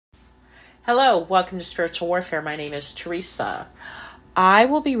Hello, welcome to Spiritual Warfare. My name is Teresa. I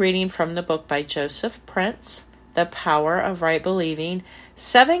will be reading from the book by Joseph Prince, The Power of Right Believing,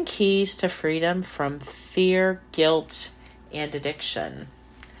 7 Keys to Freedom from Fear, Guilt, and Addiction.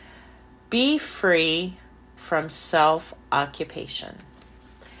 Be free from self-occupation.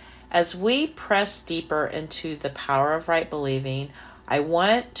 As we press deeper into the power of right believing, I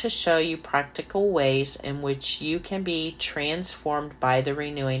want to show you practical ways in which you can be transformed by the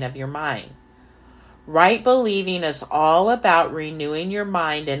renewing of your mind. Right believing is all about renewing your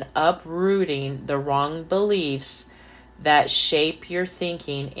mind and uprooting the wrong beliefs that shape your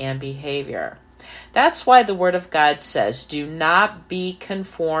thinking and behavior. That's why the Word of God says, do not be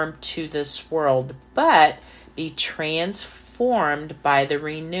conformed to this world, but be transformed by the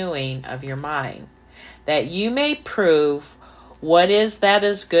renewing of your mind, that you may prove what is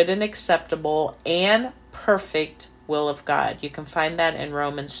good and acceptable and perfect will of God. You can find that in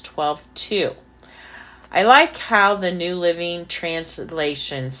Romans 12:2. I like how the New Living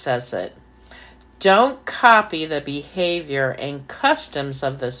Translation says it. Don't copy the behavior and customs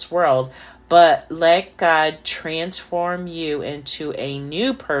of this world, but let God transform you into a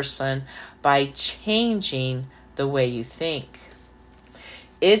new person by changing the way you think.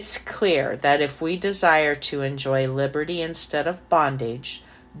 It's clear that if we desire to enjoy liberty instead of bondage,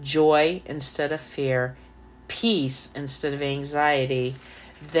 joy instead of fear, peace instead of anxiety,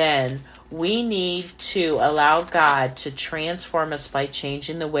 then we need to allow God to transform us by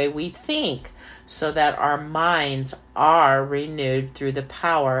changing the way we think so that our minds are renewed through the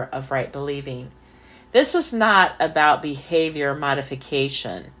power of right believing. This is not about behavior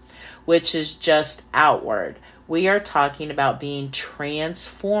modification, which is just outward. We are talking about being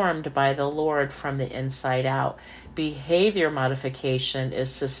transformed by the Lord from the inside out. Behavior modification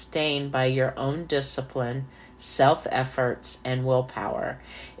is sustained by your own discipline, self-efforts, and willpower.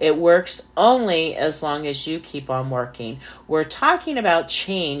 It works only as long as you keep on working. We're talking about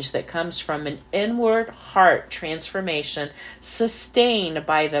change that comes from an inward heart transformation sustained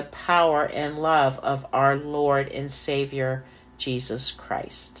by the power and love of our Lord and Savior, Jesus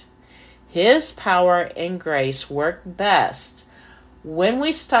Christ. His power and grace work best when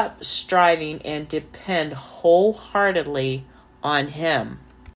we stop striving and depend wholeheartedly on Him.